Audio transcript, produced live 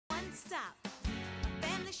stop. A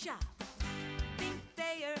family shop. Think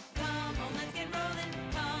Thayer. Come on, let's get rolling.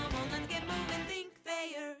 Come on, let's get moving. Think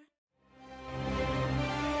Thayer.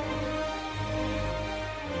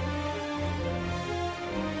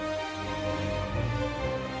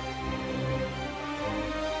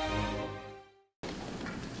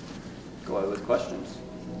 Go ahead with questions.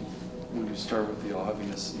 When you start with the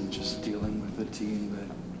obvious and just dealing with a team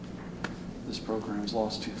that this program's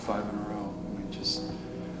lost to 5 in a row, I mean, just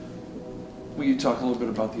will you talk a little bit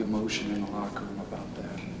about the emotion in the locker room about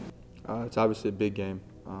that? It's obviously a big game.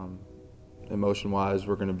 Emotion-wise,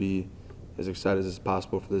 we're going to be as excited as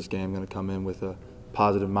possible for this game. Going to come in with a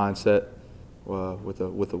positive mindset, with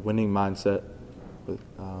a winning mindset.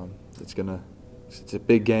 It's a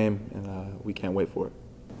big game, and we can't wait for it.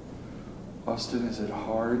 Austin, is it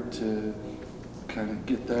hard to kind of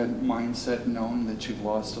get that mindset knowing that you've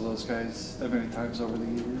lost to those guys that many times over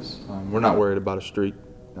the years? We're not worried about a streak.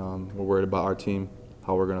 We're worried about our team,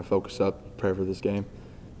 how we're going to focus up, prepare for this game.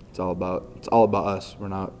 It's all about us.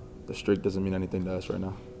 The streak doesn't mean anything to us right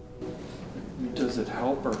now. Does it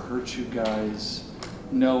help or hurt you guys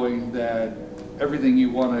knowing that everything you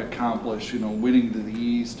want to accomplish, winning to the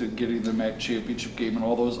East and getting the MAC championship game and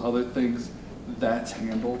all those other things, that's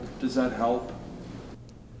handled? Does that help?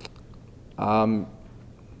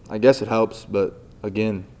 I guess it helps, but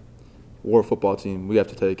again, we're a football team. We have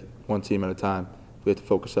to take one team at a time. We have to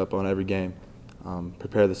focus up on every game,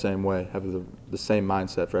 prepare the same way, have the same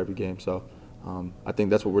mindset for every game. So I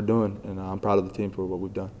think that's what we're doing, and I'm proud of the team for what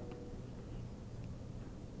we've done.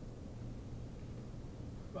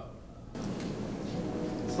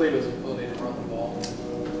 Toledo's ability to run the ball,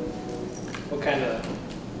 what kind of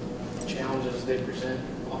challenges they present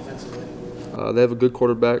offensively? They have a good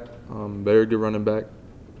quarterback, very good running back,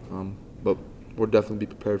 but we'll definitely be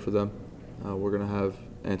prepared for them. We're going to have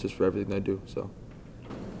answers for everything they do. So,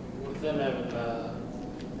 with them having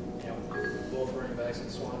both running backs in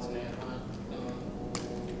Swanson and Hunt,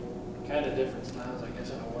 kind of different styles, I guess,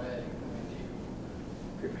 in a way. I mean, do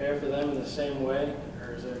you prepare for them in the same way,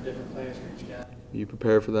 or is there different plans for each guy? You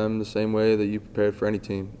prepare for them the same way that you prepare for any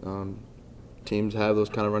team. Teams have those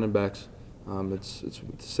kind of running backs. It's the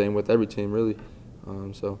same with every team, really.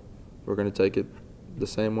 So we're going to take it the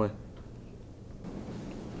same way.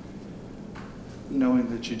 Knowing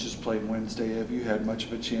that you just played Wednesday, have you had much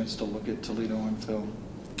of a chance to look at Toledo on film?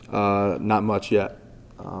 Not much yet.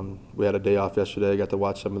 We had a day off yesterday. I got to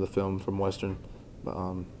watch some of the film from Western. But,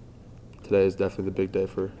 today is definitely the big day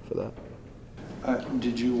for that.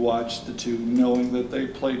 Did you watch the two, knowing that they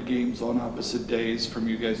played games on opposite days from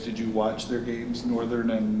you guys? Did you watch their games, Northern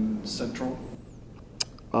and Central?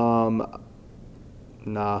 Nah,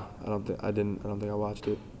 I don't think I watched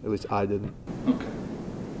it. At least I didn't. Okay.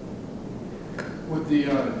 With the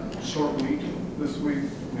short week this week,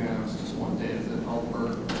 it's just one day. Does it help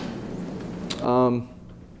or?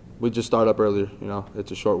 We just start up earlier. It's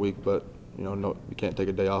a short week, but no, we can't take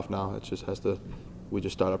a day off now. It just we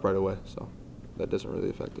just start up right away. So that doesn't really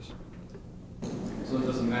affect us. So it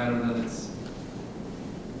doesn't matter that it's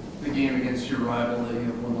the game against your rival that you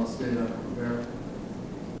have one less day to prepare?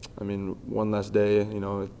 I mean, one less day,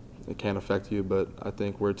 it can't affect you, but I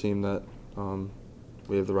think we're a team that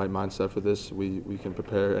we have the right mindset for this. We can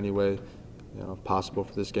prepare any way possible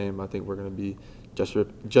for this game. I think we're going to be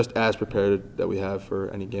just as prepared that we have for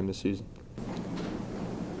any game this season.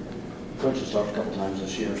 Coach has talked a couple times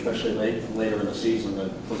this year, especially later in the season, the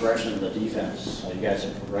progression of the defense. You guys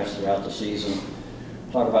have progressed throughout the season.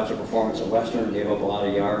 Talk about your performance at Western. Gave up a lot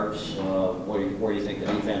of yards. Where do you think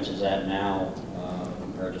the defense is at now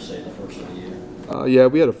compared to, say, the first of the year? Yeah,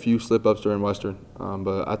 we had a few slip-ups during Western,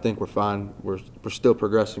 but I think we're fine. We're still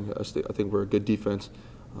progressing. I think we're a good defense.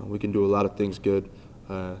 We can do a lot of things good.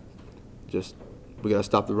 We got to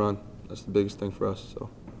stop the run. That's the biggest thing for us.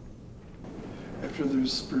 So. After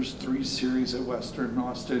those first 3 series at Western,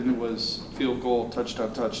 Austin, it was field goal,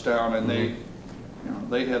 touchdown, and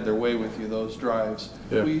they had their way with you, those drives.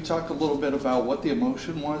 Yeah. Will you talk a little bit about what the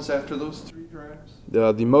emotion was after those 3 drives?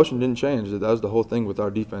 The emotion didn't change. That was the whole thing with our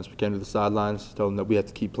defense. We came to the sidelines, told them that we have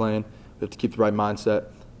to keep playing, we have to keep the right mindset.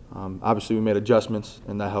 Obviously, we made adjustments,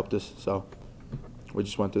 and that helped us. So we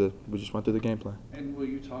just went through the game plan. And will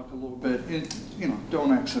you talk a little bit,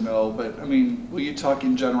 don't X and O, but I mean, will you talk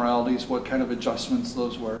in generalities what kind of adjustments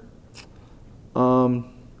those were?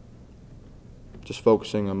 Just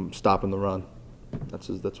focusing on stopping the run. That's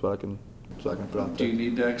what I can put out there. Do you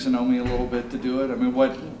need to X and O me a little bit to do it? I mean,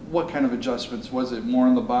 what kind of adjustments? Was it more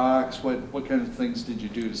in the box? What kind of things did you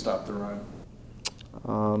do to stop the run?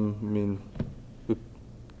 I mean, I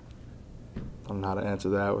don't know how to answer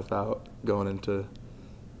that without going into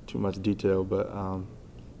too much detail, but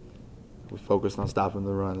we focused on stopping the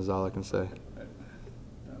run is all I can say.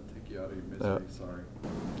 That'll take you out of your misery, sorry.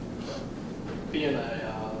 Being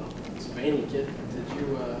a Pennsylvania kid, did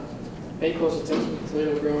you pay close attention to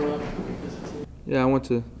Toledo growing up? Yeah, I went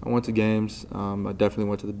to games. I definitely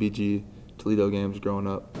went to the BG Toledo games growing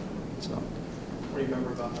up. So What do you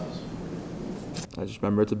remember about those? I just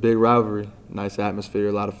remember it's a big rivalry, nice atmosphere,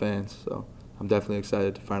 a lot of fans. So I'm definitely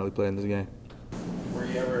excited to finally play in this game. Were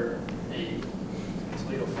you ever a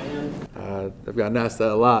Toledo fan? I've gotten asked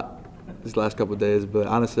that a lot these last couple of days, but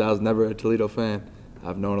honestly, I was never a Toledo fan.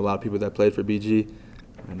 I've known a lot of people that played for BG,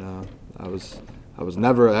 and I was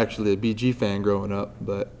never actually a BG fan growing up,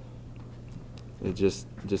 but it just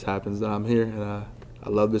happens that I'm here, and I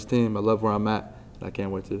love this team. I love where I'm at, and I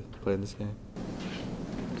can't wait to play in this game.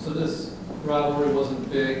 So this rivalry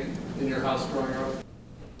wasn't big in your house growing up?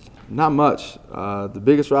 Not much. The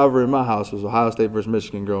biggest rivalry in my house was Ohio State versus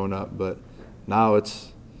Michigan growing up, but now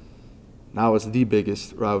it's the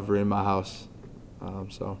biggest rivalry in my house.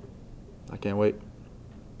 So I can't wait.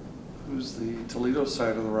 Who's the Toledo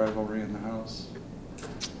side of the rivalry in the house?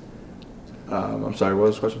 I'm sorry, what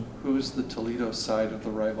was the question? Who's the Toledo side of the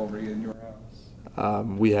rivalry in your house?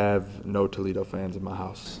 We have no Toledo fans in my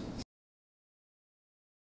house.